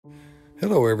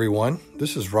Hello everyone,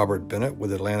 this is Robert Bennett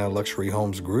with Atlanta Luxury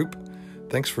Homes Group.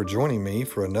 Thanks for joining me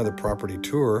for another property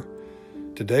tour.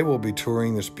 Today we'll be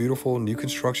touring this beautiful new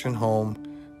construction home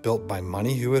built by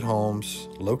Monte Hewitt Homes,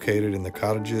 located in the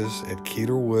Cottages at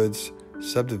Keeler Woods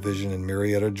subdivision in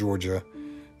Marietta, Georgia,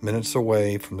 minutes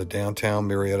away from the downtown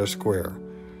Marietta Square.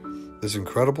 This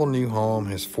incredible new home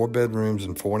has 4 bedrooms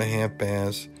and 4.5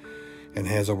 baths and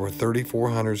has over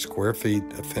 3,400 square feet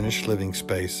of finished living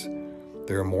space.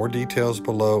 There are more details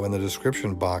below in the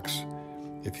description box.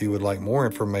 If you would like more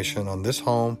information on this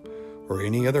home or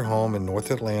any other home in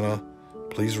North Atlanta,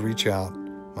 please reach out.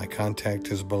 My contact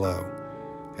is below.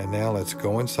 And now let's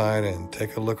go inside and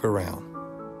take a look around.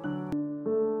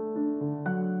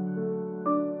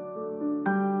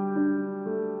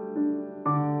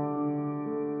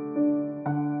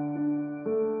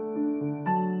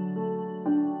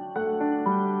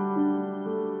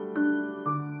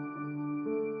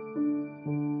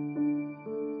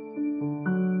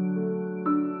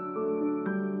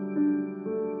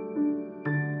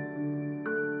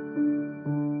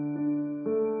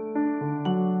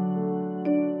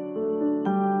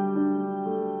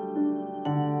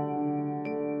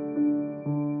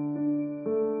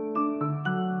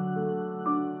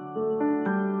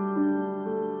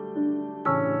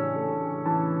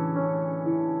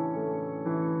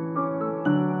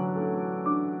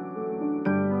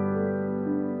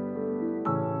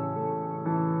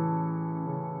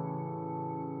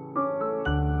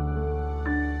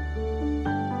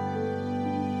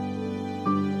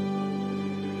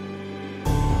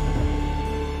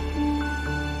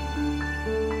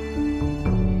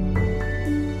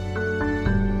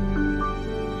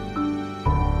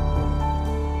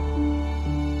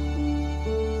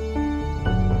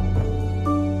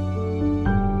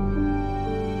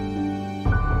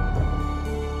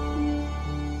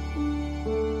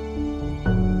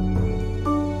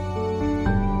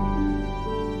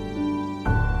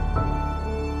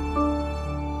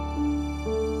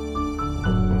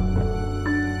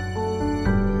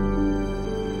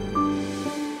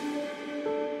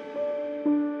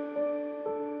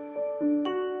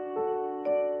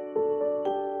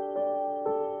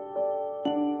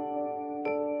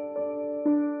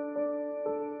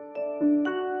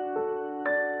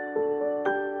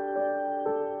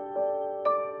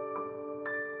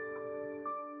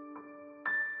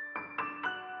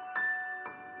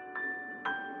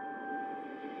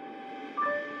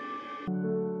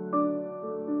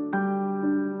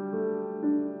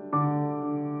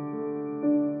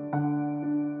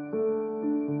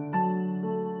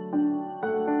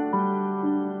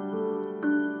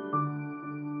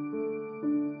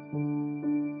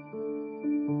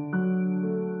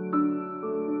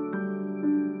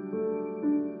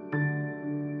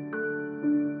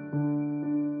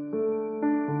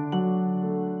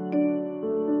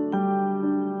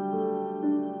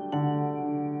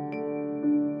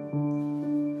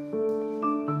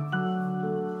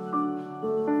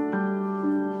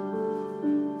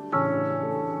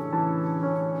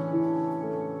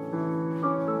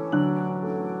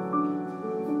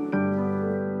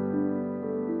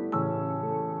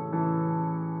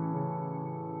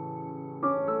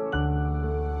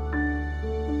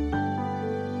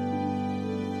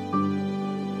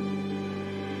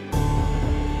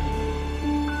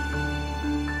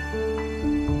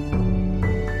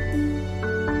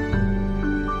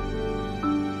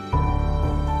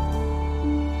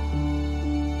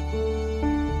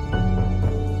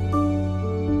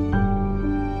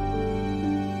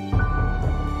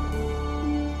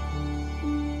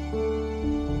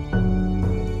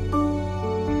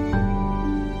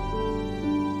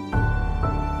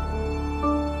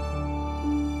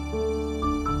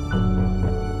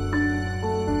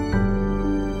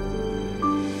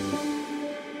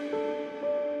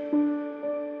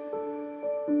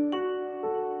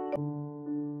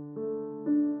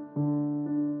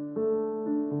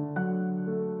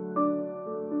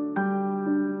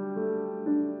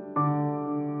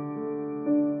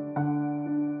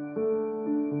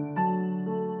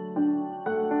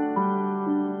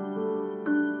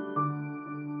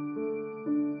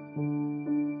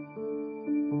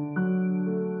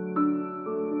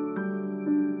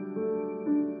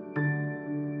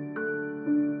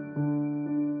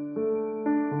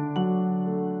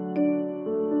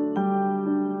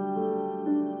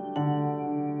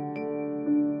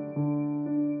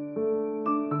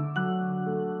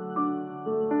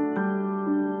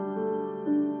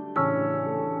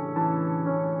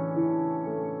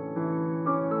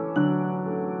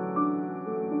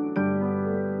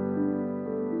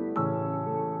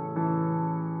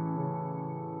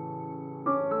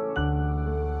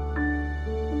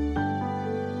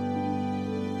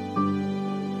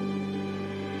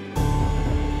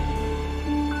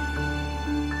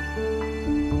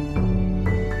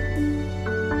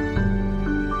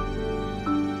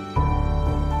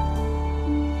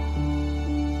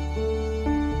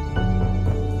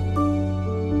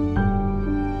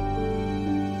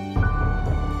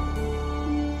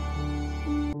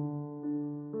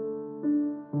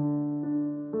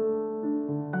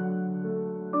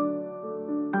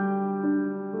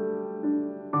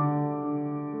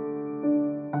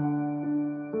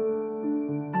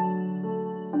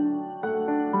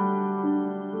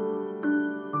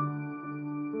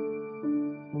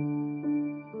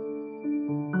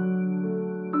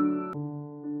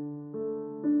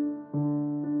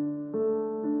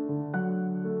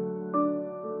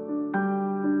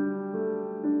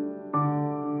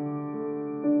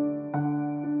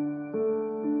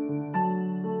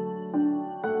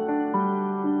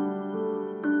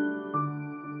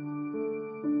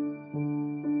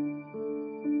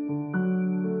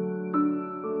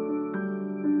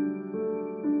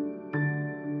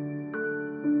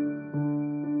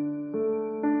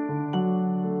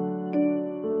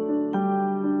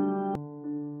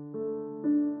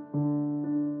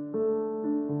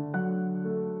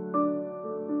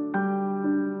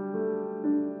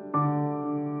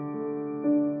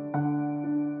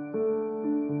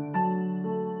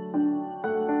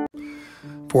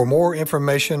 For more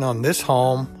information on this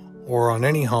home or on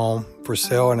any home for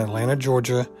sale in Atlanta,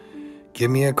 Georgia, give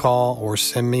me a call or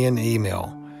send me an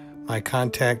email. My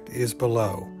contact is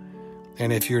below.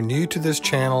 And if you're new to this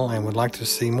channel and would like to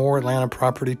see more Atlanta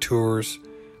property tours,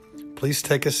 please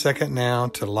take a second now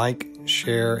to like,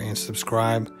 share, and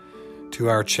subscribe to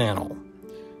our channel.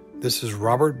 This is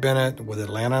Robert Bennett with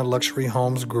Atlanta Luxury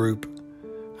Homes Group.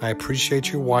 I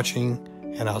appreciate you watching,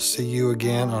 and I'll see you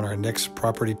again on our next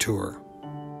property tour.